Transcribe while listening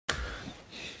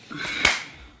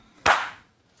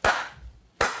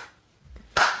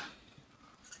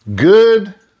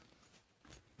Good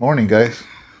morning, guys.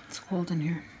 It's cold in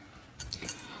here.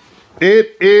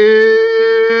 It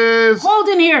is, Cold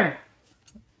in here.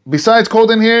 besides cold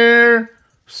in here,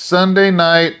 Sunday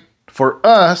night for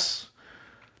us,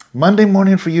 Monday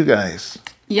morning for you guys.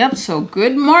 Yep, so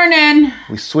good morning.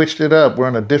 We switched it up. We're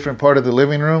in a different part of the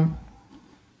living room.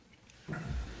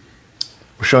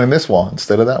 We're showing this wall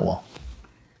instead of that wall.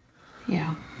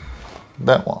 Yeah.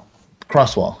 That wall.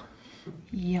 Cross wall.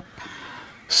 Yep.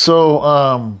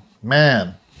 So,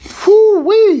 man.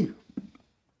 Whoo-wee.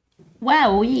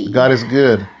 Wowee. God is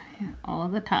good. All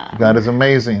the time. God is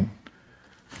amazing.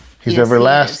 He's Yes, he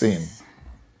everlasting. is.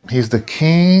 He's the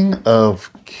King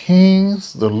of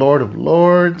kings, the Lord of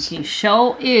lords. He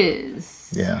sure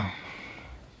is. Yeah.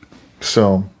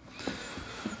 So,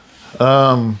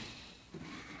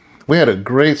 we had a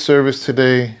great service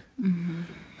today.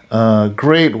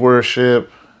 Great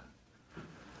worship.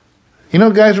 You know,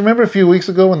 guys, remember a few weeks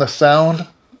ago when the sound,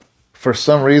 for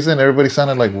some reason, everybody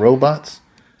sounded like robots?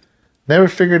 Never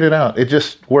figured it out. It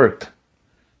just worked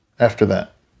after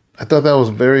that. I thought that was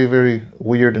very, very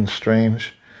weird and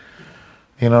strange.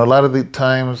 You know, a lot of the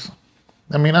times,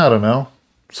 I mean, I don't know.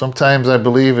 Sometimes I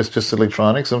believe it's just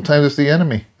electronics. Sometimes it's the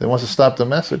enemy that wants to stop the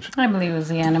message. I believe it was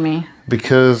the enemy.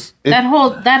 Because That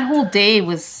whole day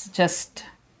was just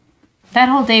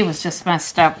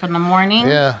messed up from the morning.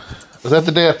 yeah. Was that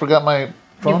the day I forgot my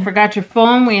phone? You forgot your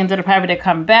phone. We ended up having to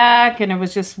come back, and it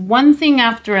was just one thing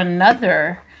after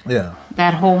another. Yeah.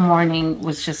 That whole morning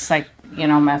was just like,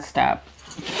 messed up.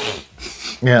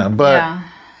 Yeah, but Yeah.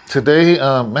 today,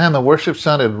 man, the worship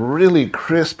sounded really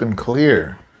crisp and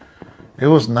clear. It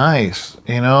was nice,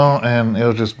 and it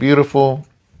was just beautiful.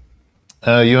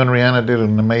 You and Rihanna did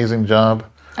an amazing job.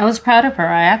 I was proud of her.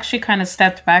 I actually kind of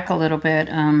stepped back a little bit.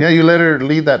 Yeah, you let her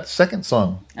lead that second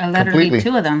song. I let her lead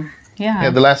two of them.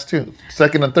 Yeah, the last two.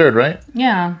 Second and third, right?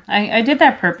 Yeah, I did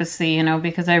that purposely,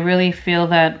 because I really feel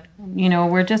that,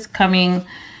 we're just coming.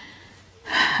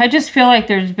 I just feel like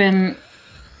there's been,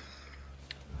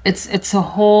 it's a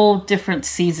whole different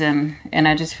season. And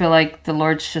I just feel like the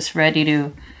Lord's just ready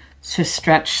to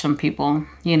stretch some people,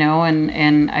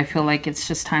 and I feel like it's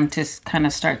just time to kind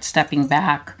of start stepping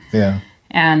back. Yeah.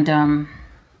 And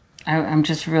I'm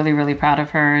just really, really proud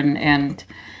of her. And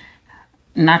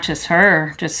not just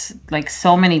her, just like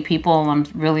so many people, I'm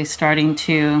really starting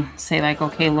to say like,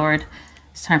 okay, Lord,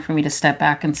 it's time for me to step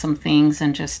back in some things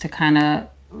and just to kind of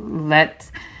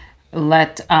let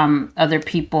other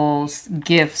people's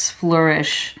gifts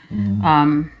flourish.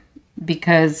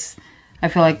 Because I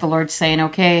feel like the Lord's saying,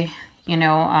 okay,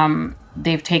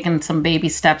 they've taken some baby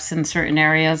steps in certain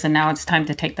areas, and now it's time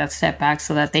to take that step back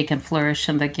so that they can flourish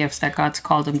in the gifts that God's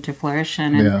called them to flourish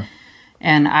in. And,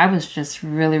 and I was just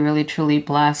really, really, truly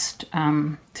blessed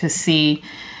to see.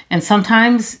 And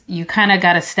sometimes you kind of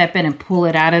got to step in and pull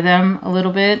it out of them a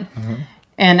little bit.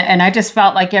 And I just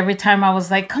felt like every time I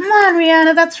was like, come on,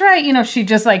 Rihanna, that's right. She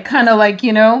just like kind of like,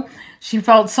 she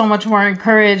felt so much more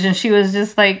encouraged, and she was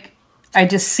just like, I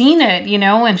just seen it,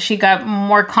 and she got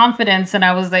more confidence, and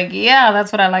I was like, yeah,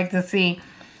 that's what I like to see.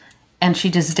 And she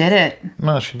just did it.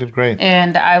 No, she did great.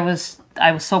 And I was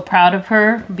so proud of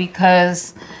her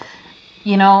because,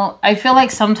 I feel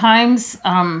like sometimes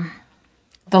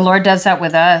the Lord does that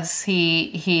with us.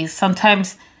 He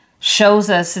sometimes shows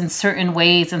us in certain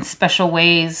ways, in special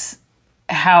ways,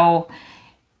 how,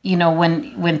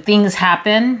 when things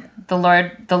happen, the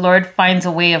Lord finds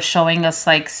a way of showing us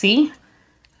like, see,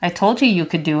 I told you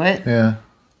could do it. Yeah.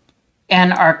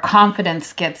 And our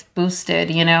confidence gets boosted,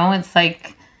 it's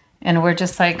like, and we're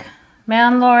just like,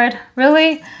 man, Lord,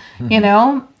 really?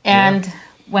 And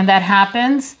when that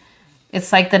happens,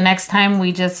 it's like the next time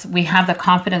we have the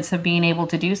confidence of being able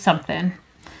to do something.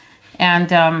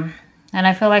 And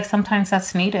I feel like sometimes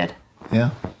that's needed.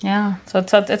 Yeah. Yeah. So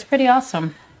it's pretty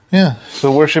awesome. Yeah.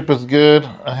 So worship is good.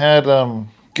 I had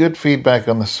good feedback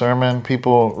on the sermon.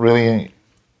 People really,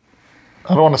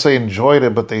 I don't want to say enjoyed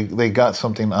it, but they got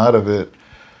something out of it.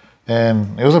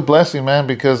 And it was a blessing, man,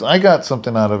 because I got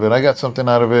something out of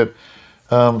it.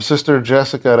 Sister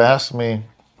Jessica had asked me,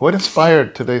 what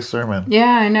inspired today's sermon? Yeah,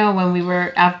 I know. When we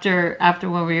were after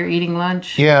when we were eating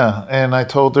lunch. Yeah, and I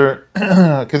told her,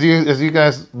 because as you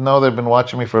guys know, they've been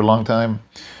watching me for a long time.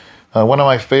 One of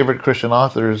my favorite Christian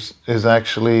authors is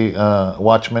actually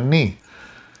Watchman Nee.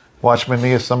 Watchman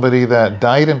Nee is somebody that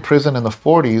died in prison in the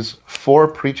 40s for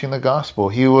preaching the gospel.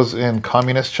 He was in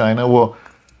communist China. Well,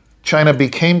 China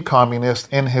became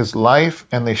communist in his life,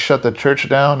 and they shut the church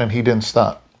down, and he didn't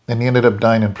stop. And he ended up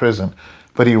dying in prison.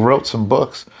 But he wrote some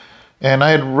books. And I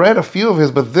had read a few of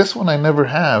his, but this one I never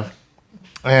have.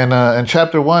 And in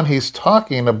chapter 1, he's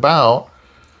talking about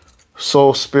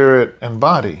soul, spirit, and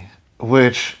body,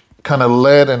 which kind of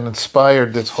led and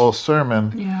inspired this whole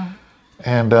sermon. Yeah.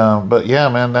 And but yeah,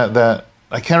 man, that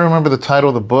I can't remember the title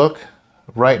of the book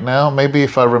right now. Maybe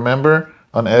if I remember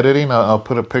on editing, I'll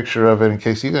put a picture of it in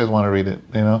case you guys want to read it.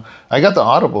 You know, I got the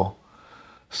Audible,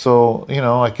 so you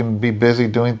know I can be busy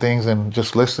doing things and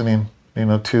just listening, you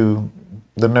know, to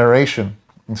the narration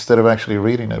instead of actually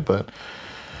reading it. But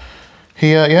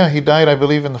he died, I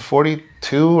believe, in the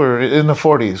 42 or in the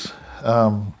 40s.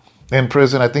 In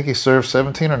prison. I think he served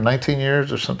 17 or 19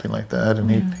 years or something like that,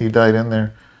 and he died in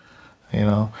there. You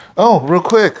know. Oh, real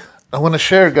quick, I want to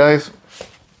share, guys.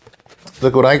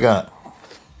 Look what I got.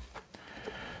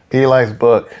 Eli's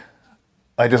book.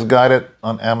 I just got it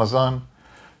on Amazon.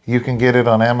 You can get it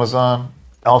on Amazon,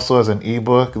 also as an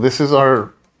ebook. This is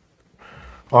our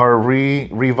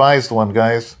revised one,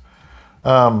 guys.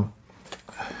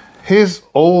 His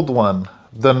old one,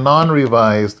 the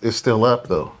non-revised, is still up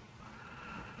though.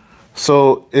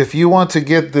 So if you want to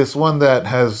get this one that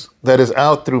is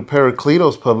out through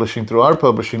Parakletos Publishing, through our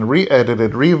publishing,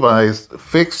 re-edited, revised,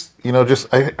 fixed, you know,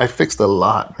 just I fixed a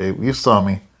lot, babe. You saw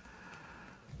me.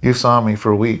 You saw me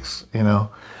for weeks, you know.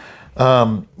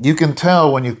 You can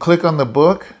tell when you click on the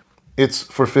book, it's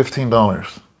for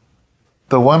 $15.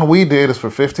 The one we did is for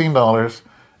 $15,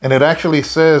 and it actually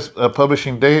says a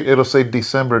publishing date. It'll say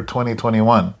December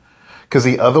 2021, because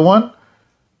the other one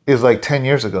is like 10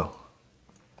 years ago.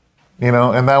 You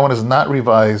know, and that one is not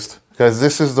revised, because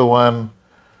this is the one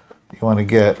you want to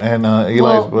get. And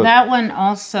Eli's book. That one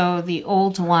also, the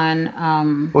old one.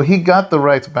 Well, he got the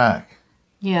rights back.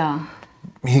 Yeah.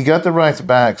 He got the rights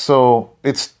back, so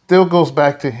it still goes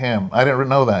back to him. I didn't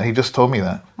know that. He just told me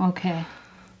that. Okay.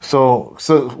 So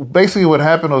basically what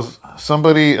happened was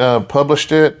somebody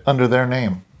published it under their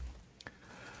name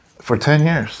for 10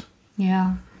 years.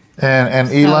 Yeah. And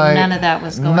So Eli, none of that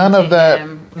was going none to of that,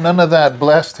 him. None of that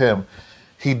blessed him.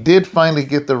 He did finally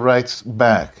get the rights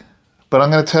back. But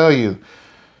I'm going to tell you,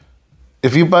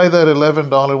 if you buy that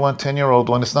 $11 one, 10-year-old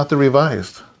one, it's not the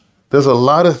revised. There's a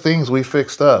lot of things we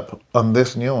fixed up on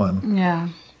this new one. Yeah.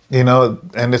 You know,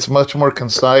 and it's much more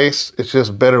concise. It's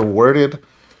just better worded.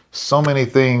 So many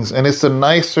things. And it's a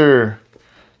nicer,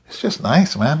 it's just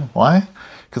nice, man. Why?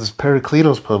 Because it's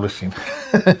Parakletos Publishing.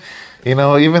 You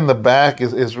know, even the back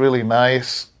is really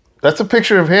nice. That's a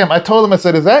picture of him. I told him, I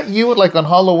said, is that you like on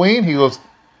Halloween? He goes,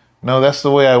 no, that's the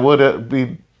way I would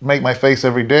make my face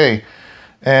every day.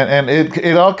 And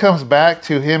it all comes back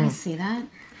to him. You see that?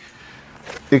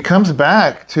 It comes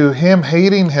back to him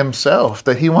hating himself,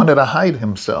 that he wanted to hide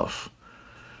himself.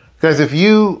 Guys, if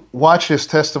you watch his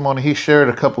testimony he shared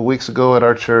a couple weeks ago at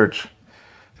our church,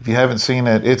 if you haven't seen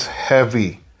it, it's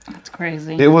heavy. That's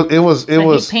crazy. It was.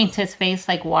 He paints his face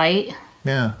like white.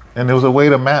 Yeah, and it was a way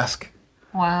to mask.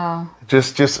 Wow.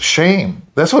 Just shame.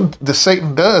 That's what the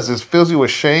Satan does, is fills you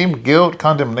with shame, guilt,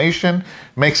 condemnation,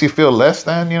 makes you feel less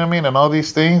than, you know what I mean, and all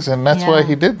these things. And that's why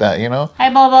he did that, you know. Hi,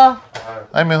 Bobo.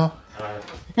 Hi, Mil.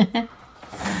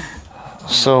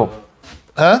 So,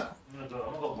 huh?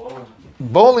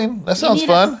 Bowling? That sounds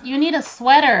fun. You need a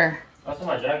sweater. That's in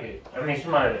my jacket. I mean, it's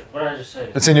in my, what did I just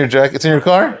say? It's in your jacket? It's in your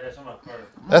car? It's in my car.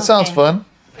 That sounds fun.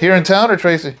 Here in town or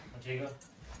Tracy? Antigua?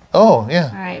 Oh, yeah.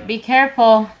 All right, be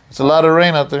careful. It's a lot of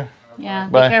rain out there. Yeah,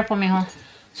 Bye. be careful, mijo.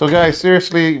 So, guys,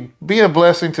 seriously, be a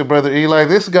blessing to Brother Eli.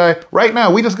 This guy, right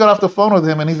now, we just got off the phone with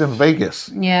him, and he's in Vegas.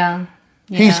 Yeah.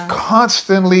 He's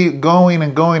constantly going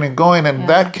and going and going, and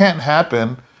that can't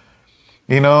happen,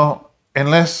 you know,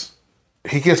 unless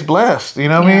he gets blessed, you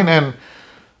know what I mean? And,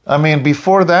 I mean,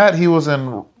 before that, he was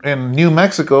in New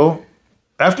Mexico.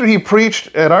 After he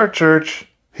preached at our church,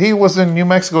 he was in New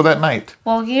Mexico that night.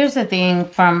 Well, here's the thing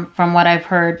from what I've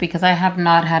heard, because I have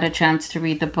not had a chance to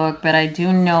read the book, but I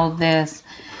do know this,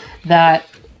 that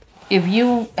if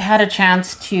you had a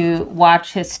chance to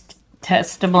watch his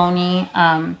testimony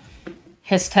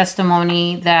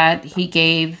that he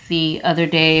gave the other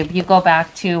day, if you go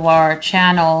back to our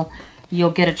channel,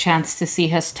 you'll get a chance to see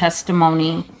his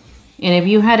testimony. And if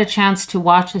you had a chance to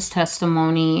watch his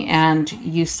testimony and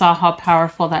you saw how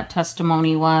powerful that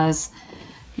testimony was,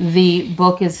 the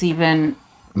book is even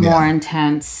more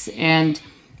intense. And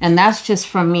that's just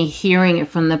from me hearing it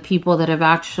from the people that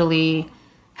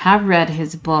have read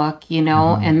his book, you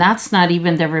know, and that's not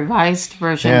even the revised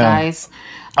version, guys.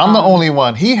 I'm the only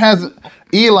one.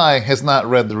 Eli has not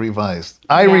read the revised.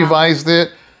 I revised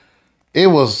it. It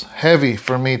was heavy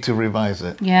for me to revise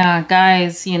it. Yeah,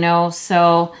 guys, you know,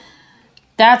 so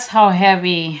that's how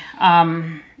heavy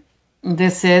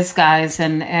this is, guys.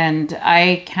 And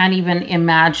I can't even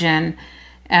imagine.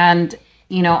 And,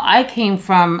 you know, I came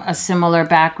from a similar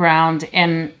background,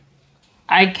 and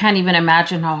I can't even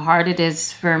imagine how hard it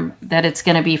is that it's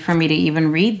going to be for me to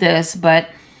even read this. But,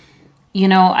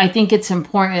 I think it's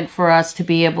important for us to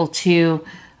be able to,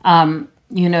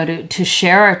 to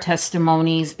share our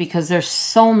testimonies, because there's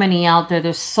so many out there.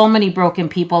 There's so many broken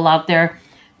people out there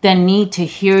that need to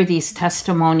hear these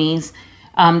testimonies,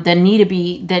 that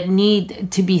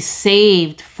need to be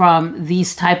saved from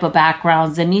these type of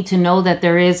backgrounds, that need to know that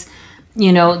there is,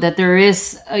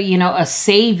 a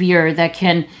savior that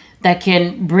can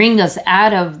bring us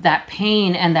out of that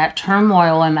pain and that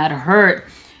turmoil and that hurt,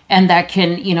 and that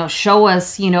can, show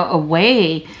us, a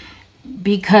way,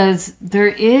 because there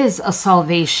is a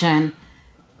salvation.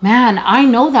 Man, I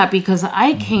know that because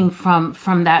I came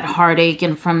from that heartache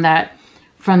and from that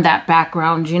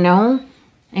background,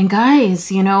 And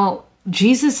guys,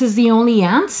 Jesus is the only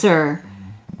answer.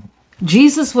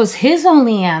 Jesus was his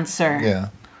only answer. Yeah.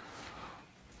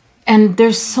 And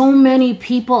there's so many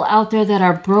people out there that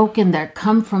are broken, that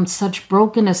come from such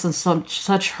brokenness and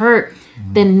such hurt,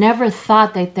 that never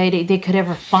thought that they could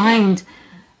ever find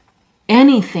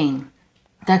anything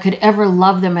that could ever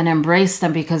love them and embrace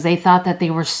them, because they thought that they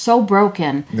were so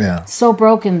broken, so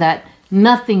broken that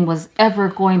nothing was ever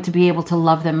going to be able to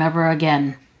love them ever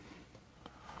again.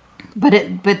 But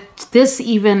this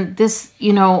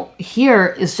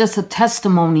here is just a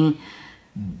testimony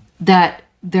that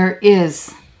there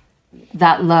is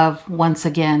that love once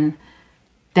again,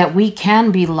 that we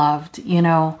can be loved,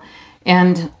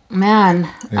 and man,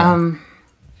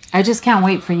 I just can't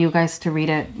wait for you guys to read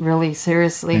it, really,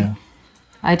 seriously. Yeah.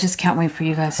 I just can't wait for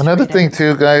you guys to read it. Another thing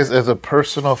too, guys, as a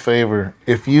personal favor,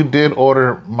 if you did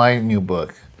order my new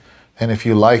book, and if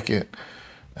you like it,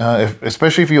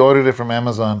 especially if you ordered it from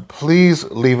Amazon, please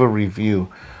leave a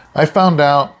review. I found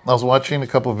out, I was watching a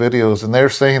couple videos, and they're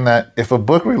saying that if a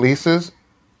book releases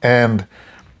and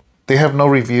they have no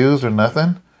reviews or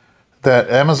nothing, that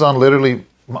Amazon literally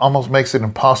almost makes it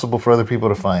impossible for other people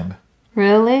to find.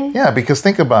 Really? Yeah, because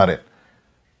think about it.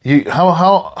 How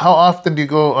often do you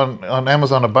go on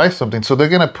Amazon to buy something? So they're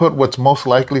going to put what's most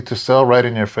likely to sell right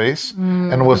in your face,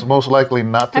 and what's most likely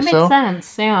not to sell. That makes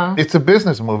sense, yeah. It's a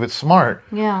business move. It's smart.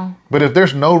 Yeah. But if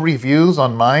there's no reviews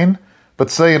on mine, but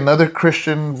say another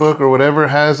Christian book or whatever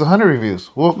has 100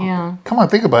 reviews, well, come on,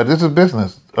 think about it. This is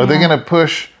business. Are they going to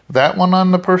push that one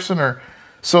on the person?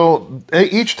 So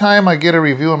each time I get a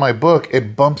review on my book,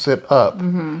 it bumps it up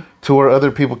to where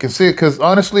other people can see it. Because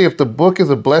honestly, if the book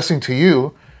is a blessing to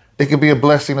you, it could be a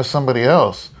blessing to somebody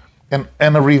else. And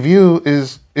a review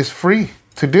is free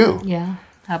to do. Yeah,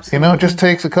 absolutely. It just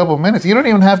takes a couple of minutes. You don't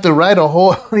even have to write a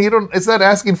whole, it's not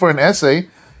asking for an essay.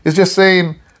 It's just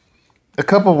saying a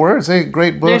couple words. Hey,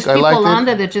 great book. There's I liked it. people on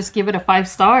there that just give it a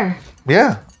 5-star.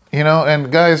 Yeah.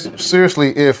 And guys,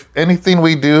 seriously, if anything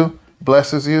we do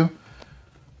blesses you,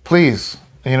 please,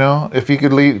 if you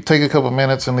could take a couple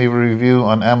minutes and leave a review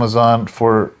on Amazon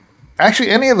for actually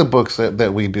any of the books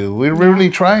that we do. We're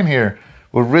really trying here.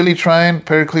 We're really trying,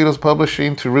 Pericletos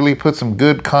Publishing, to really put some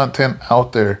good content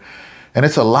out there. And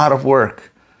it's a lot of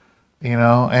work,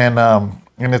 and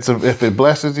if it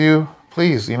blesses you,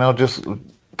 please, just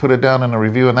put it down in a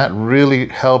review, and that really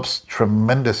helps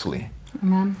tremendously.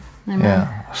 Amen.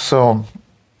 Yeah. So,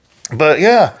 but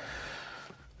yeah,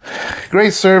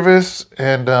 great service,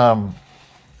 and the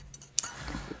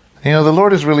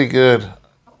Lord is really good.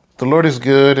 The Lord is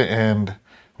good, and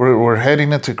we're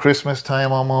heading into Christmas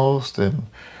time almost, and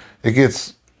it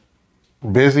gets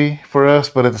busy for us,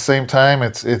 but at the same time,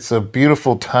 it's a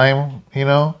beautiful time,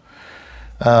 and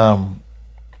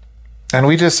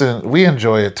we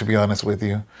enjoy it, to be honest with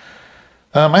you.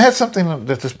 I had something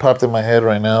that just popped in my head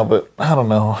right now, but I don't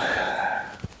know.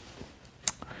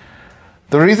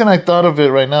 The reason I thought of it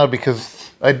right now, because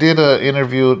I did an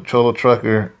interview with Cholo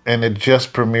Trucker, and it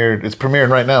just premiered. It's premiering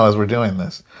right now as we're doing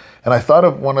this. And I thought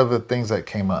of one of the things that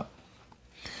came up.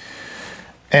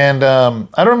 And I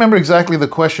don't remember exactly the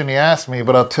question he asked me,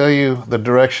 but I'll tell you the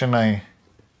direction I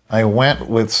went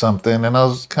with something. And I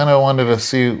was kind of wanted to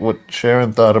see what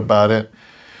Sharon thought about it.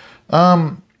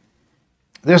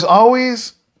 There's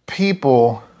always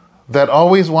people that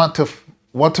always want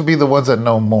to be the ones that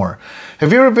know more.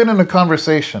 Have you ever been in a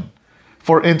conversation?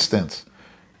 For instance,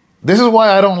 this is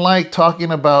why I don't like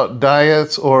talking about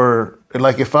diets, or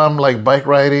like if I'm like bike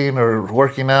riding or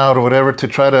working out or whatever to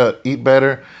try to eat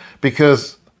better,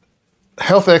 because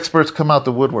health experts come out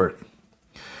the woodwork.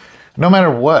 No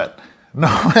matter what.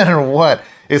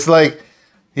 It's like,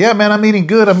 yeah, man, I'm eating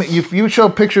good. I mean, if you show a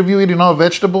picture of you eating all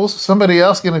vegetables, somebody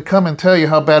else going to come and tell you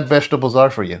how bad vegetables are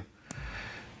for you.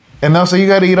 And they'll say, you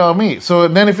got to eat all meat. So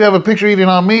then if you have a picture eating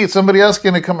all meat, somebody else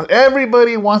going to come.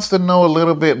 Everybody wants to know a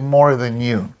little bit more than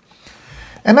you.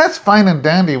 And that's fine and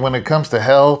dandy when it comes to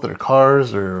health or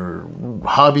cars or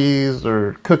hobbies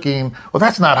or cooking. Well,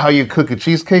 that's not how you cook a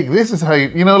cheesecake. This is how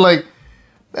you know, like,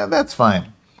 that's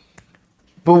fine.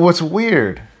 But what's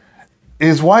weird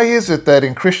is why is it that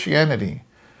in Christianity,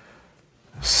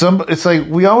 it's like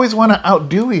we always want to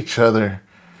outdo each other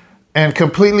and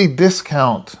completely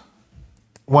discount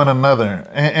one another.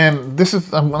 And this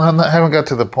is, I haven't got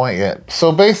to the point yet.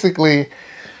 So basically,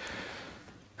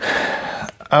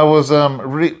 I was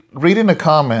reading a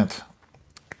comment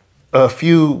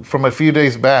from a few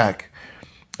days back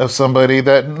of somebody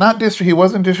that he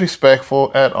wasn't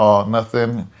disrespectful at all,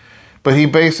 nothing, but he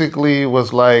basically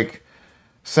was like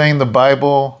saying the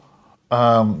Bible,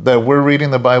 that we're reading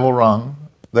the Bible wrong,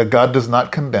 that God does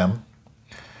not condemn.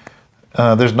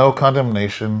 There's no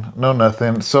condemnation, no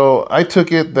nothing. So I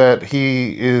took it that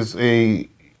he is a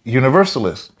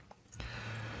universalist.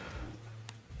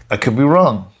 I could be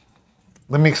wrong.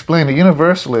 Let me explain. A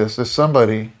universalist is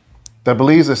somebody that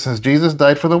believes that since Jesus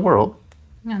died for the world,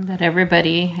 and that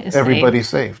everybody's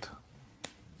saved.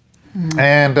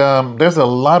 And there's a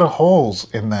lot of holes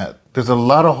in that. There's a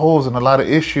lot of holes and a lot of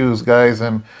issues, guys.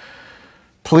 And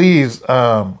please,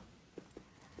 I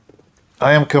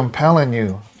am compelling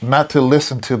you not to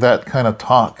listen to that kind of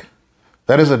talk.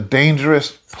 That is a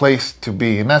dangerous place to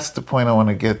be. And that's the point I want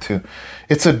to get to.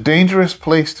 It's a dangerous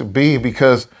place to be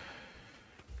because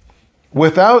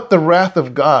without the wrath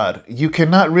of God, you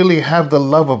cannot really have the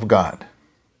love of God.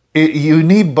 You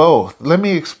need both. Let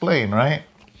me explain, right?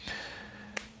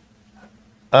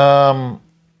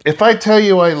 If I tell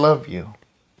you I love you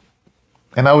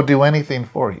and I would do anything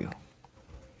for you,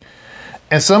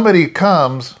 and somebody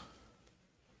comes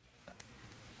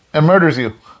and murders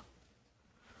you,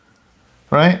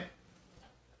 right?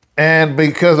 And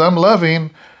because I'm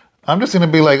loving, I'm just going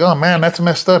to be like, oh man, that's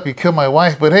messed up. You killed my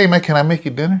wife, but hey man, can I make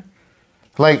you dinner?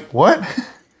 Like, what?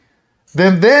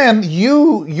 then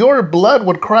your blood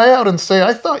would cry out and say,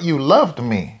 I thought you loved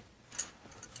me.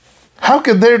 How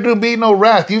could there be no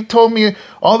wrath? You've told me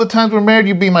all the times we're married,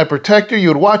 you'd be my protector, you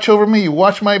would watch over me, you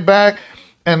watch my back,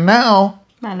 and now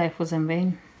my life was in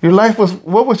vain.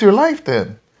 What was your life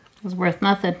then? It was worth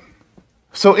nothing.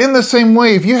 So in the same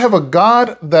way, if you have a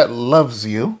God that loves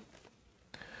you,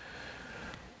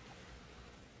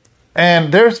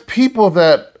 and there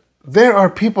are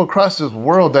people across this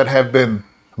world that have been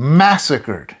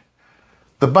massacred.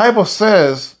 The Bible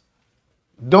says,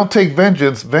 don't take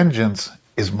vengeance. Vengeance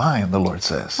is mine, the Lord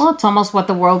says. Well, it's almost what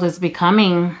the world is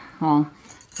becoming. Well,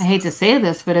 I hate to say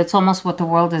this, but it's almost what the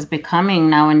world is becoming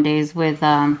nowadays with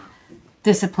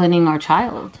disciplining our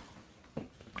child,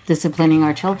 disciplining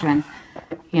our children.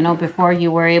 You know, before we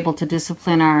were able to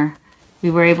discipline our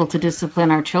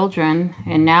children,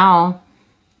 and now,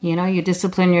 you know, you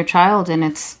discipline your child and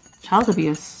it's child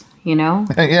abuse, you know?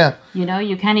 Yeah. You know,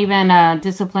 you can't even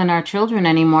discipline our children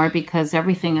anymore because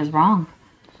everything is wrong.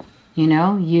 You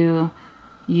know,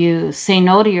 you say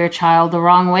no to your child the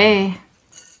wrong way,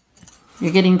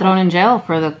 you're getting thrown in jail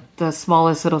for the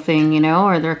smallest little thing, you know,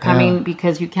 or they're coming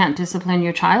because you can't discipline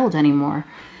your child anymore.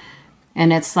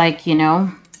 And it's like, you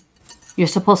know, you're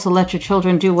supposed to let your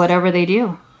children do whatever they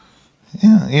do.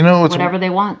 Yeah, you know, whatever they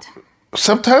want.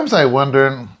 Sometimes I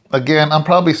wonder, again, I'm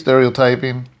probably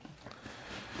stereotyping.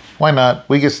 Why not?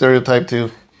 We get stereotyped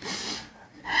too.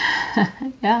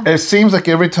 Yeah. It seems like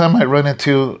every time I run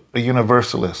into a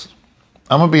universalist,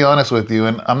 I'm going to be honest with you,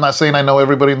 and I'm not saying I know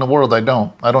everybody in the world. I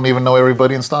don't. I don't even know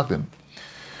everybody in Stockton.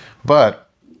 But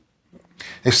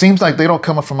it seems like they don't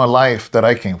come from a life that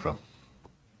I came from.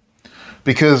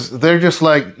 Because they're just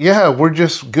like, yeah, we're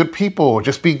just good people.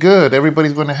 Just be good.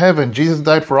 Everybody's going to heaven. Jesus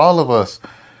died for all of us.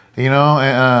 You know,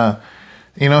 and,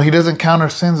 you know, he doesn't count our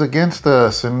sins against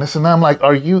us. And this and that. I'm like,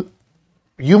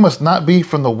 you must not be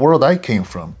from the world I came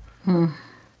from.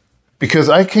 Because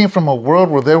I came from a world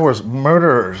where there was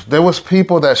murderers. There was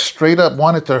people that straight up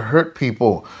wanted to hurt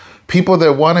people. People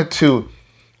that wanted to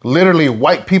literally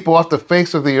wipe people off the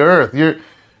face of the earth.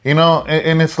 You know,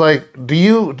 and it's like,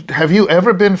 have you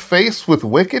ever been faced with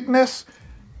wickedness?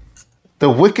 The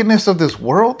wickedness of this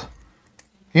world?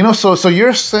 You know, so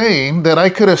you're saying that I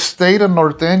could have stayed a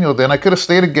Norteño then, I could have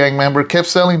stayed a gang member, kept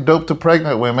selling dope to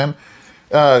pregnant women,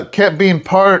 kept being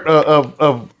part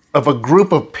of a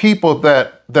group of people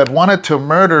that wanted to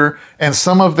murder, and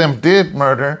some of them did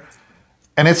murder,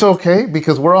 and it's okay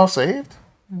because we're all saved?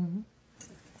 Mm-hmm.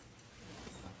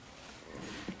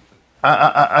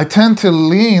 I tend to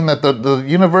lean that the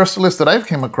universalists that I've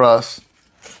came across,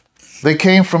 they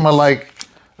came from a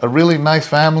really nice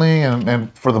family,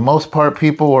 and for the most part,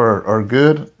 people are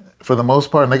good for the most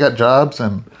part, and they got jobs,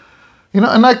 and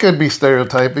And I could be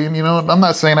stereotyping, I'm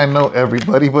not saying I know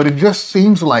everybody, but it just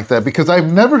seems like that because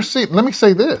I've never seen, let me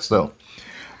say this though.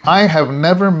 I have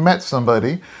never met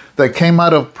somebody that came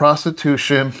out of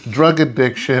prostitution, drug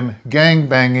addiction, gang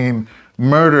banging,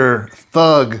 murder,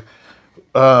 thug,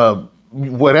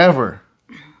 whatever.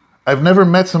 I've never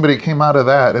met somebody that came out of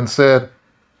that and said,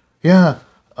 yeah,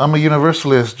 I'm a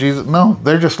universalist, Jesus. No,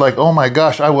 they're just like, oh my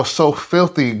gosh, I was so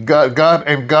filthy. God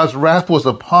and God's wrath was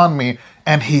upon me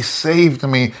and he saved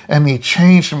me and he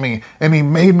changed me and he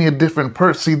made me a different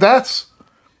person. See, that's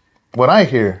what I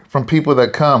hear from people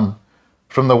that come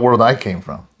from the world I came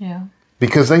from. Yeah.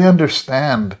 Because they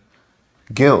understand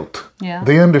guilt. Yeah.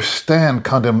 They understand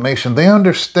condemnation. They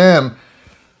understand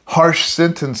harsh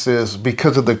sentences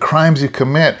because of the crimes you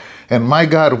commit. And my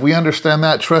God, if we understand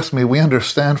that, trust me, we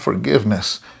understand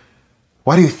forgiveness.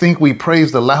 Why do you think we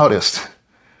praise the loudest?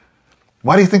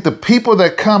 Why do you think the people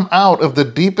that come out of the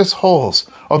deepest holes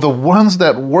are the ones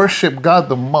that worship God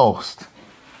the most?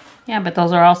 Yeah, but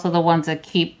those are also the ones that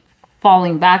keep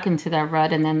falling back into that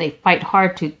rut, and then they fight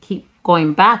hard to keep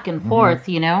going back and forth,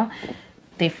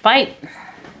 They fight.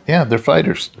 Yeah, they're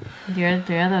fighters. They're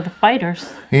the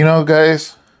fighters.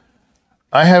 Guys,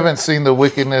 I haven't seen the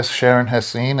wickedness Sharon has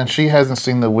seen, and she hasn't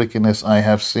seen the wickedness I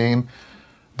have seen.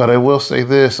 But I will say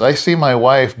this, I see my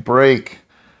wife break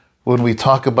when we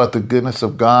talk about the goodness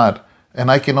of God, and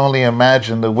I can only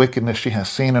imagine the wickedness she has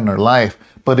seen in her life.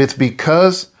 But it's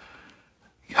because,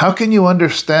 how can you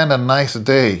understand a nice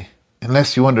day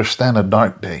unless you understand a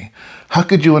dark day? How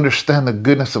could you understand the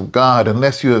goodness of God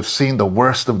unless you have seen the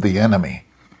worst of the enemy?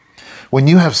 When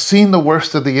you have seen the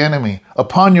worst of the enemy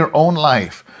upon your own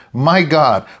life, my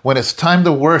God, when it's time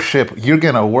to worship, you're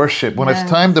going to worship. When it's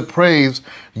time to praise,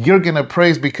 you're going to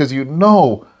praise because you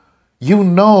know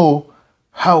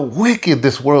how wicked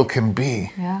this world can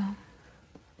be. Yeah.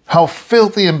 How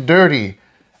filthy and dirty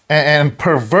and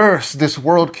perverse this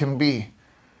world can be.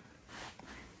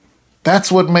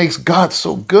 That's what makes God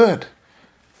so good.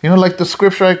 Like the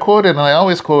scripture I quoted, and I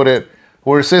always quote it,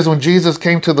 where it says when Jesus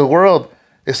came to the world,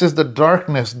 it says the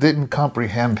darkness didn't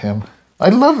comprehend him. I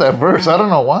love that verse. I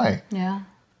don't know why. Yeah.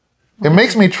 It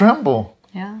makes me tremble.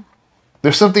 Yeah.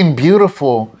 There's something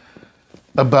beautiful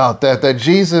about that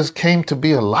Jesus came to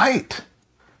be a light.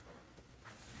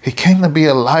 He came to be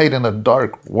a light in a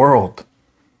dark world.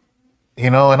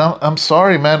 And I'm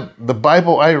sorry, man. The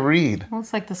Bible I read. Well,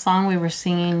 it's like the song we were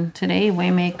singing today,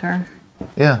 Waymaker.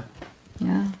 Yeah.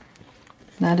 Yeah.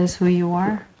 That is who you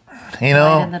are.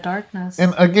 Light in the darkness.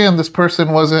 And again, this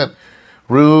person wasn't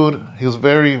rude. He was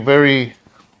very, very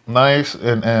nice,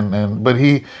 but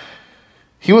he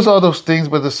was all those things,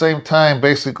 but at the same time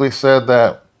basically said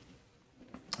that,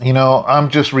 I'm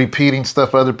just repeating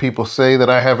stuff other people say, that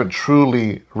I haven't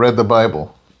truly read the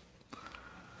Bible.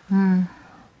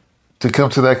 To come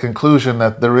to that conclusion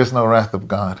that there is no wrath of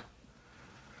God.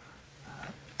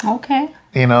 Okay.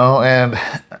 And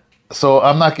so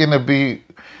I'm not going to be,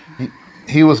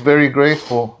 he was very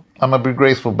grateful. I'm going to be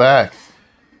grateful back.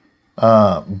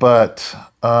 But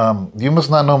you must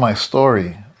not know my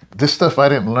story. This stuff I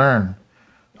didn't learn.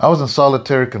 I was in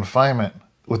solitary confinement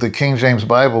with the King James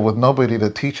Bible with nobody to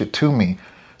teach it to me.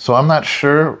 So I'm not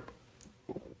sure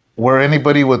where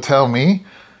anybody would tell me.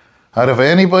 Out of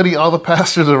anybody, all the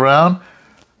pastors around,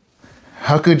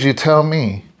 how could you tell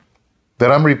me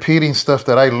that I'm repeating stuff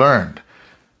that I learned?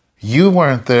 You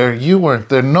weren't there.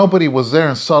 Nobody was there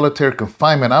in solitary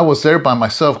confinement. I was there by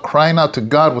myself crying out to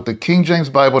God with the King James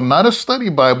Bible, not a study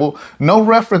Bible, no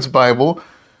reference Bible,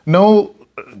 no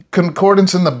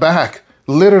concordance in the back.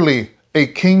 Literally a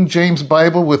King James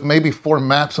Bible with maybe 4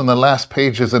 maps on the last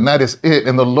pages, and that is it.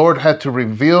 And the Lord had to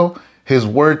reveal his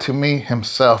word to me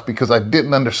himself because I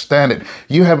didn't understand it.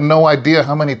 You have no idea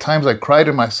how many times I cried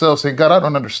to myself saying, God, I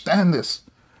don't understand this.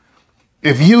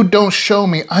 If you don't show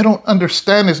me, I don't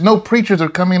understand this. No preachers are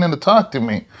coming in to talk to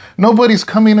me. Nobody's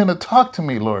coming in to talk to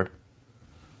me, Lord.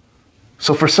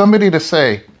 So for somebody to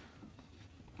say,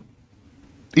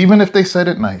 even if they said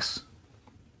it nice,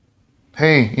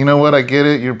 hey, you know what? I get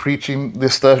it. You're preaching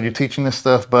this stuff. You're teaching this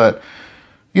stuff, but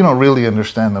you don't really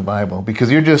understand the Bible because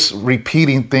you're just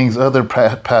repeating things other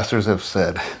pastors have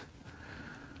said.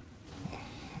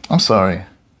 I'm sorry.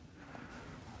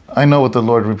 I know what the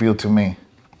Lord revealed to me.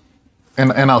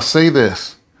 And I'll say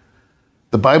this.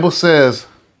 The Bible says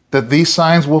that these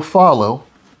signs will follow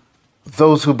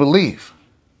those who believe.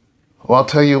 Well, I'll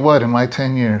tell you what, in my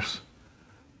 10 years,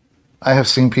 I have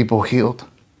seen people healed.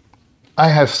 I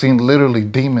have seen literally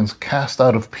demons cast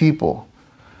out of people.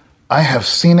 I have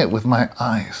seen it with my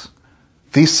eyes.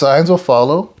 These signs will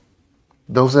follow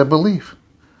those that believe.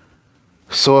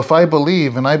 So if I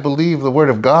believe, and I believe the word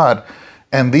of God,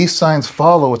 And these signs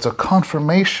follow. It's a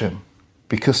confirmation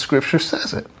because Scripture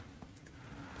says it.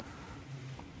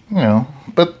 You know,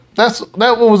 but that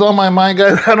what was on my mind,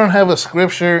 guys. I don't have a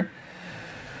scripture.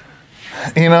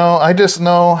 You know, I just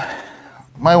know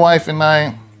my wife and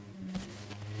I,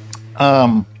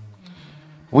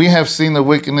 we have seen the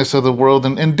wickedness of the world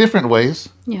in different ways.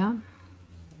 Yeah.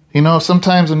 You know,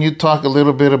 sometimes when you talk a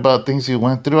little bit about things you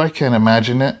went through, I can't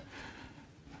imagine it.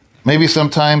 Maybe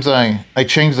sometimes I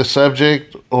change the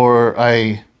subject or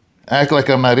I act like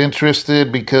I'm not interested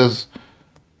because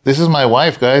this is my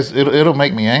wife, guys. It'll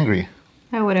make me angry.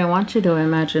 I wouldn't want you to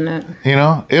imagine it. You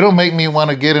know, it'll make me want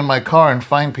to get in my car and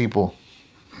find people.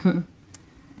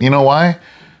 You know why?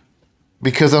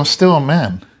 Because I'm still a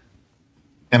man.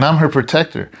 And I'm her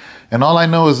protector. And all I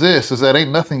know is this, is that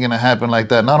ain't nothing going to happen like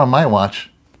that. Not on my watch.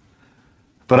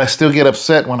 But I still get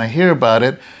upset when I hear about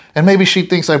it. And maybe she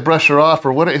thinks I brush her off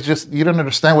or what. It's just, you don't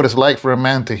understand what it's like for a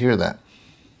man to hear that.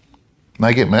 And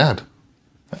I get mad.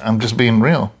 I'm just being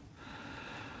real.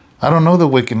 I don't know the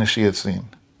wickedness she had seen.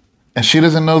 And she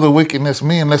doesn't know the wickedness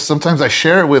me unless sometimes I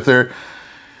share it with her.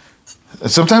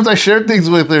 Sometimes I share things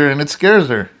with her and it scares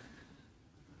her.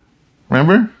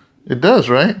 Remember? It does,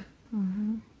 right?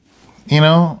 Mm-hmm. You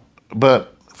know,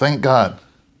 but thank God.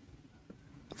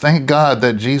 Thank God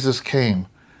that Jesus came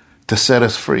to set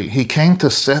us free. He came to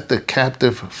set the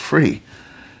captive free.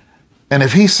 And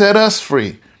if he set us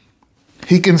free,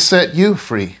 he can set you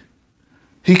free.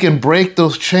 He can break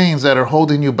those chains that are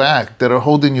holding you back, that are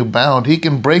holding you bound. He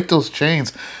can break those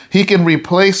chains. He can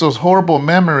replace those horrible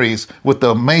memories with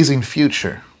the amazing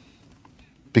future.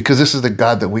 Because this is the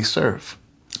God that we serve.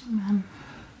 Amen.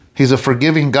 He's a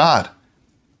forgiving God.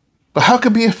 But how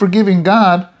could be a forgiving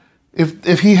God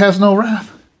if he has no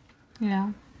wrath?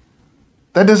 Yeah.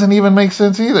 That doesn't even make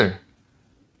sense either.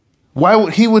 Why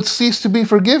would he would cease to be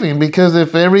forgiving? Because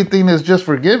if everything is just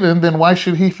forgiven, then why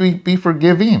should he be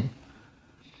forgiving?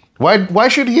 Why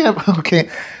should he have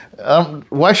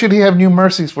why should he have new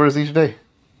mercies for us each day?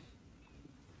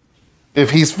 If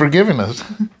he's forgiven us.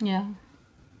 Yeah.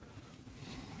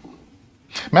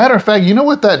 Matter of fact, you know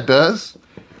what that does?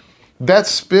 That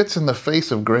spits in the face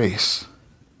of grace.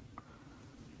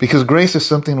 Because grace is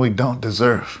something we don't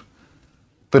deserve.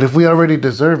 But if we already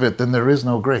deserve it, then there is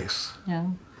no grace. Yeah.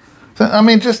 So, I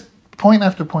mean, just point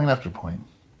after point after point.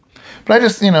 But I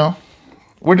just, you know,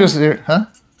 we're just here, huh?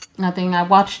 Nothing. I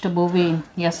watched a movie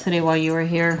yesterday while you were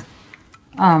here.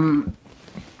 It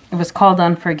was called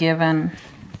Unforgiven.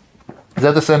 Is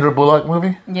that the Sandra Bullock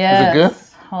movie? Yes. Is it good?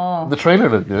 Oh. The trailer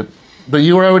looked good. But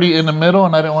you were already in the middle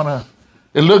and I didn't want to...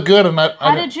 It looked good and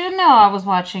How did you know I was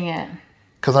watching it?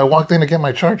 Because I walked in to get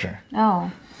my charger. Oh.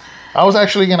 I was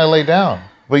actually going to lay down.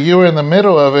 But you were in the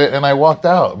middle of it and I walked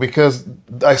out because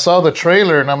I saw the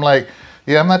trailer and I'm like,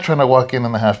 yeah, I'm not trying to walk in the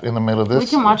middle of this. We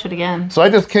can watch it again. So I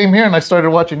just came here and I started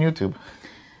watching YouTube.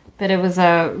 But it was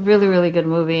a really, really good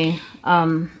movie.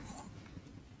 You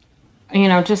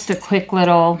know, just a quick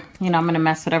little, you know, I'm going to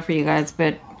mess it up for you guys,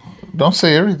 but... Don't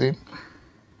say everything.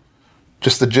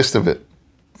 Just the gist of it.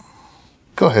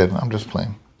 Go ahead. I'm just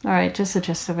playing. All right, just the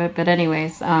gist of it. But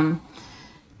anyways,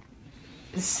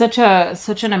 such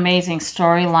an amazing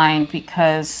storyline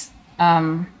because,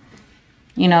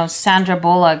 you know, Sandra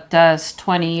Bullock does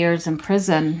 20 years in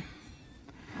prison.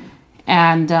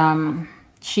 And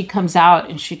she comes out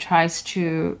and she tries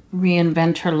to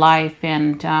reinvent her life.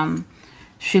 And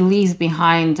she leaves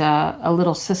behind a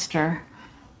little sister.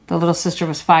 The little sister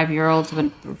was 5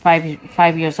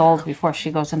 years old before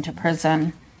she goes into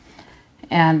prison.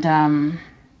 And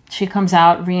she comes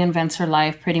out, reinvents her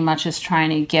life, pretty much is trying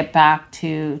to get back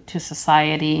to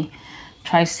society,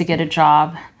 tries to get a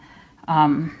job.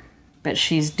 But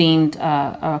she's deemed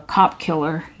a cop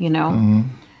killer, you know.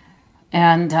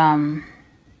 Mm-hmm.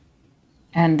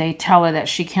 And they tell her that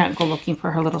she can't go looking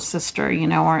for her little sister, you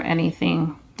know, or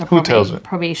anything. Who tells her?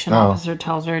 Probation officer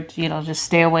tells her, you know, just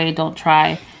stay away, don't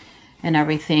try, and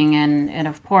everything. And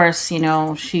of course, you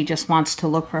know, she just wants to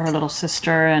look for her little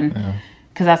sister, and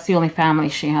because that's the only family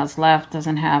she has left,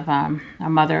 doesn't have a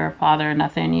mother or father or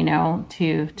nothing, you know,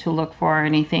 to look for or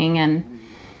anything.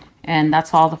 And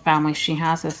that's all the family she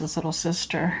has is this little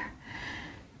sister.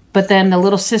 But then the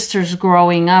little sister's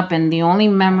growing up, and the only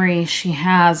memory she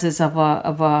has is of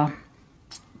a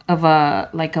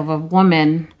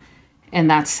woman, and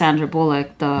that's Sandra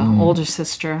Bullock, the older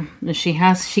sister. And she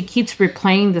keeps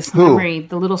replaying this memory,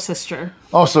 the little sister.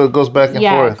 Oh, so it goes back and forth.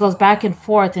 Yeah, it goes back and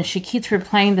forth, and she keeps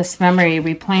replaying this memory,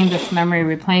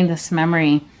 replaying this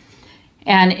memory.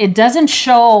 And it doesn't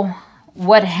show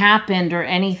what happened or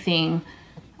anything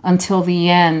until the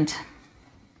end.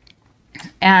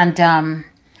 And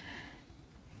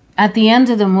at the end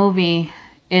of the movie,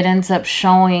 it ends up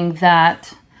showing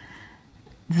that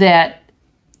the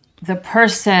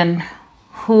person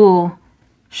who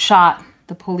shot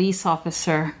the police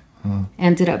officer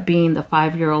ended up being the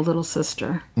 5-year-old little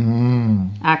sister.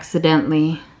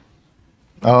 Accidentally.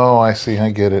 Oh, I see. I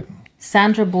get it.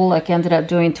 Sandra Bullock ended up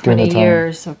doing During 20 the time.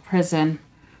 years of prison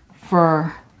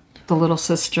for the little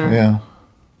sister. Yeah.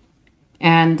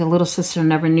 And the little sister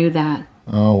never knew that.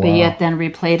 Oh, wow. But yet then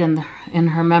replayed in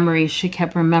her memory, she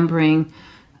kept remembering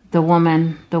the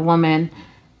woman,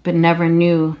 but never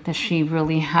knew that she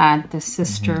really had this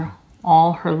sister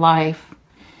all her life.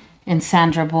 And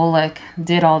Sandra Bullock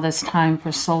did all this time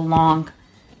for so long,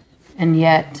 and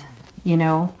yet,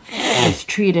 was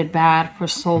treated bad for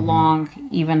so long,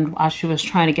 even as she was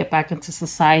trying to get back into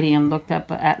society and looked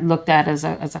at as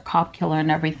a cop killer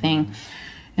and everything.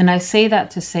 And I say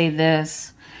that to say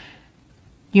this,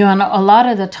 and a lot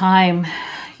of the time,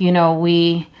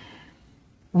 we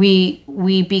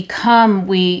become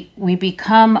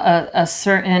a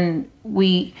certain,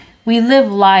 we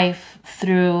live life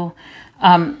through,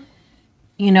 I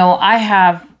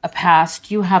have a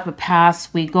past, you have a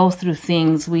past, we go through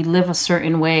things, we live a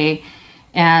certain way,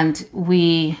 and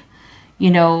we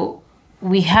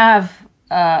have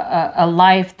a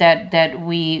life that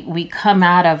we come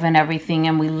out of and everything,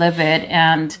 and we live it,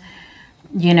 and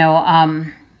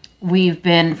we've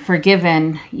been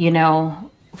forgiven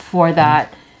for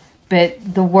that,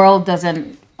 but the world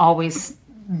doesn't always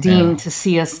deem to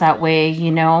see us that way,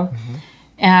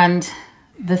 and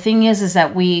the thing is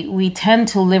that we tend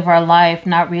to live our life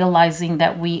not realizing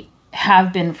that we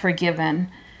have been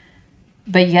forgiven,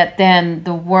 but yet then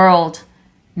the world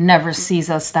never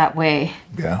sees us that way.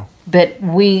 Yeah. But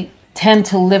we tend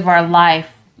to live our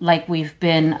life like we've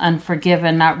been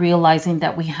unforgiven, not realizing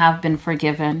that we have been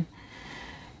forgiven.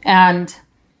 And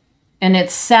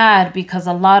it's sad because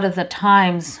a lot of the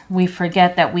times we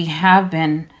forget that we have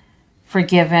been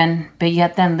forgiven, but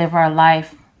yet then live our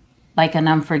life like an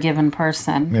unforgiven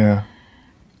person. Yeah.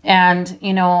 And,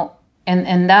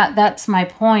 and that's my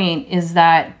point, is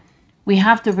that we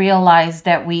have to realize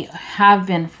that we have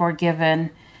been forgiven,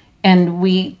 and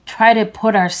we try to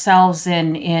put ourselves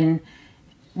in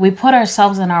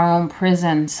our own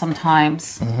prison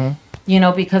sometimes,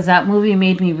 because that movie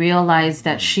made me realize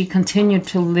that she continued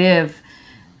to live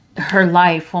her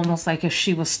life almost like if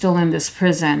she was still in this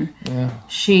prison. Yeah.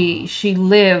 She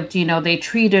lived, they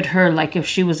treated her like if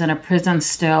she was in a prison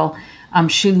still.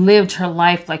 She lived her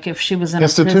life like if she was in a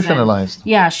prison. Institutionalized.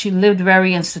 Yeah, she lived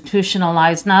very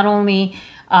institutionalized. Not only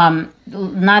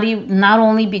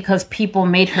because people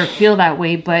made her feel that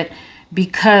way, but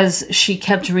because she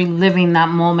kept reliving that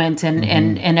moment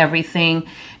and everything.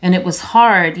 And it was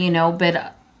hard,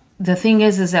 but the thing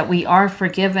is that we are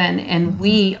forgiven, and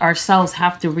we ourselves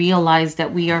have to realize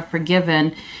that we are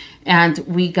forgiven, and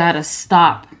we got to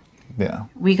stop. Yeah.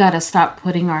 We got to stop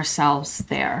putting ourselves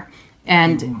there.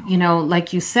 And,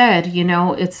 like you said,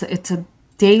 it's a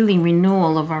daily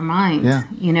renewal of our mind. Yeah.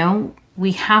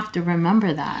 We have to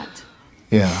remember that.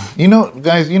 Yeah.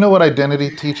 Guys, what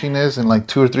identity teaching is in like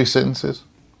 2 or 3 sentences?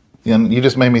 You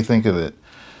just made me think of it.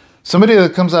 Somebody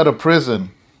that comes out of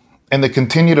prison and they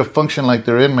continue to function like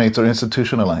they're inmates or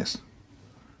institutionalized.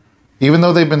 Even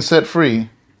though they've been set free,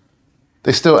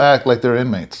 they still act like they're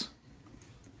inmates.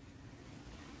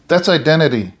 That's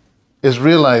identity, is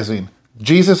realizing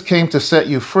Jesus came to set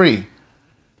you free.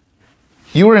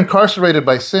 You were incarcerated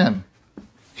by sin.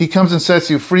 He comes and sets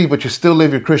you free, but you still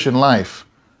live your Christian life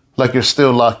like you're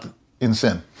still locked in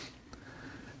sin.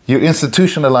 You're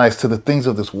institutionalized to the things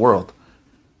of this world.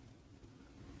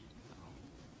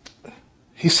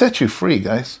 He set you free,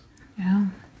 guys. Yeah.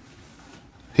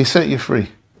 He set you free.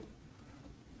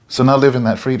 So now live in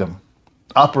that freedom.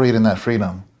 Operate in that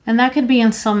freedom. And that could be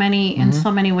in so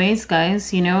many ways,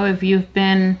 guys. If you've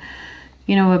been,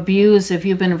 abused, if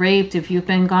you've been raped, if you've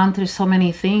been gone through so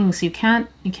many things, you can't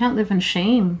live in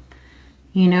shame.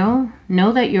 Know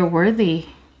that you're worthy.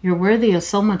 You're worthy of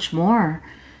so much more.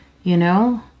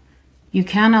 You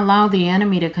can't allow the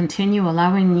enemy to continue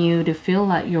allowing you to feel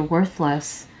that you're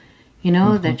worthless.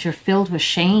 That you're filled with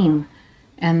shame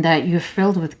and that you're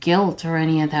filled with guilt or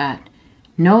any of that.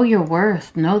 Know your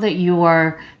worth. Know that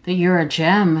you're a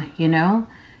gem,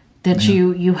 that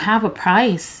you have a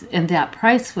price, and that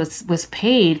price was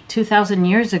paid 2,000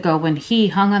 years ago when he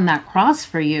hung on that cross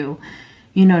for you.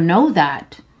 Know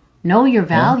that. Know your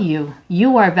value. Yeah.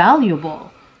 You are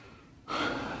valuable.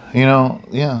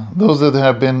 Those that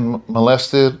have been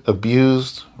molested,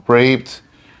 abused, raped,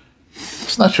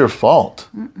 it's not your fault.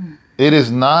 Mm-mm. It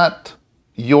is not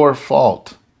your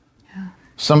fault. Yeah.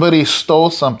 Somebody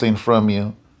stole something from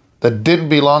you that didn't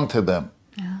belong to them.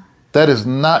 Yeah. That is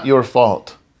not your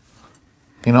fault.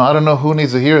 You know, I don't know who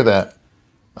needs to hear that.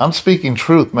 I'm speaking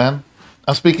truth, man.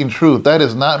 I'm speaking truth. That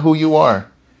is not who you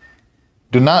are.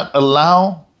 Do not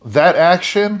allow that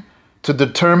action to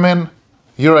determine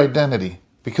your identity,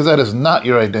 because that is not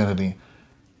your identity.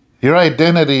 Your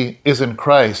identity is in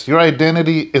Christ. Your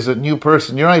identity is a new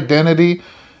person. Your identity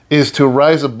is to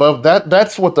rise above that.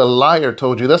 That's what the liar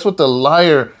told you. That's what the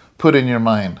liar put in your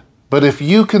mind. But if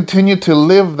you continue to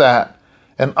live that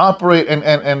and operate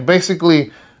and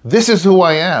basically, this is who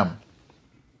I am,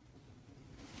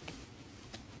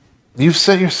 you've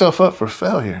set yourself up for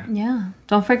failure. Yeah.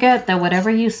 Don't forget that whatever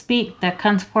you speak that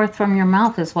comes forth from your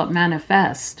mouth is what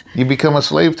manifests. You become a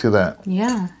slave to that.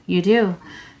 Yeah, you do.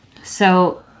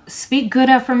 So speak good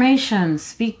affirmations.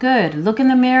 Speak good. Look in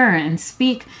the mirror and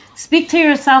speak to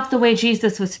yourself the way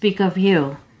Jesus would speak of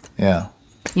you. Yeah.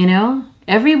 You know,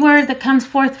 every word that comes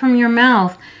forth from your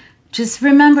mouth, just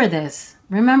remember this.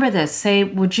 Remember this. Say,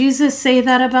 would Jesus say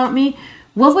that about me?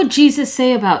 What would Jesus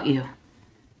say about you?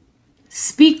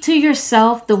 Speak to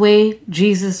yourself the way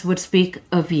Jesus would speak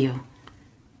of you.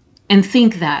 And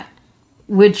think that.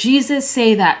 Would Jesus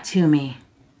say that to me?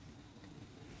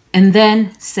 And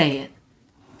then say it.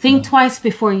 Think twice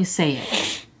before you say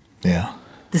it. Yeah.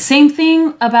 The same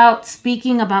thing about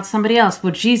speaking about somebody else.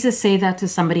 Would Jesus say that to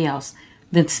somebody else?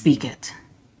 Then speak it.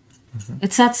 Mm-hmm.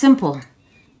 It's that simple.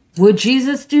 Would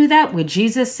Jesus do that? Would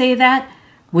Jesus say that?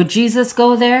 Would Jesus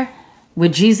go there?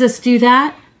 Would Jesus do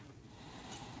that?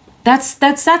 That's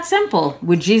that simple.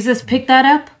 Would Jesus pick that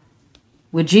up?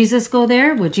 Would Jesus go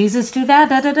there? Would Jesus do that?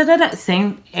 Da, da, da, da, da.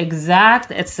 Same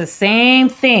exact. It's the same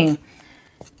thing.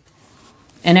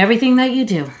 And everything that you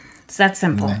do. It's that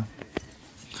simple. Yeah.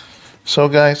 So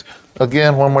guys,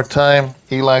 again, one more time,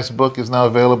 Eli's book is now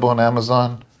available on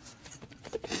Amazon.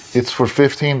 It's for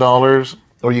 $15,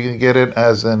 or you can get it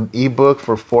as an ebook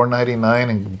for $4.99,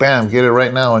 and bam, get it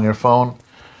right now on your phone.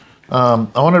 I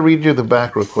want to read you the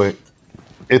back real quick.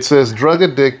 It says, drug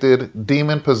addicted,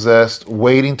 demon possessed,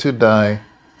 waiting to die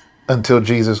until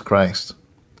Jesus Christ.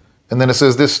 And then it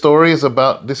says, this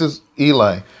is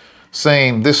Eli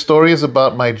saying, this story is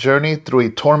about my journey through a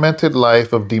tormented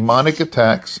life of demonic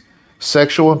attacks,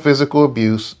 sexual and physical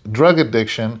abuse, drug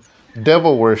addiction,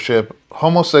 devil worship,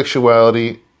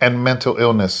 homosexuality, and mental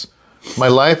illness. My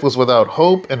life was without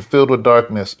hope and filled with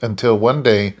darkness until one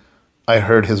day I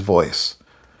heard his voice.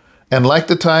 And like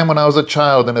the time when I was a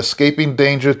child and escaping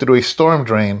danger through a storm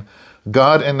drain,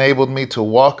 God enabled me to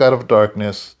walk out of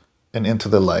darkness and into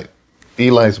the light.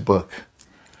 Eli's book.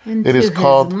 It is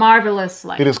called Marvelous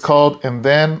Light. It is called And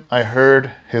Then I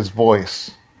Heard His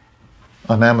Voice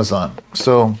on Amazon.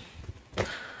 So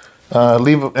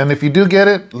and if you do get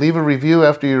it, leave a review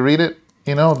after you read it.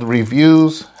 You know, the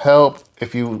reviews help.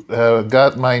 If you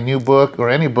got my new book or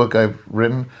any book I've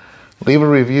written, leave a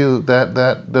review. That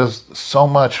does so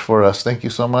much for us. Thank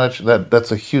you so much.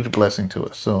 That's a huge blessing to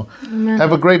us. So Amen.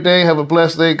 Have a great day. Have a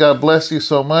blessed day. God bless you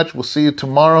so much. We'll see you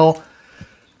tomorrow.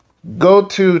 Go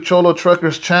to Cholo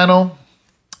Trucker's channel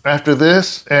after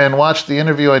this and watch the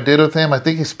interview I did with him. I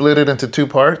think he split it into 2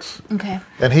 parts. Okay.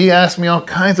 And he asked me all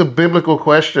kinds of biblical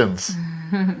questions.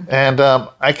 And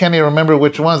I can't even remember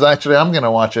which ones. Actually, I'm going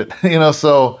to watch it.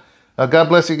 So God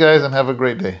bless you guys and have a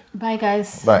great day. Bye,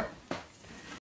 guys. Bye.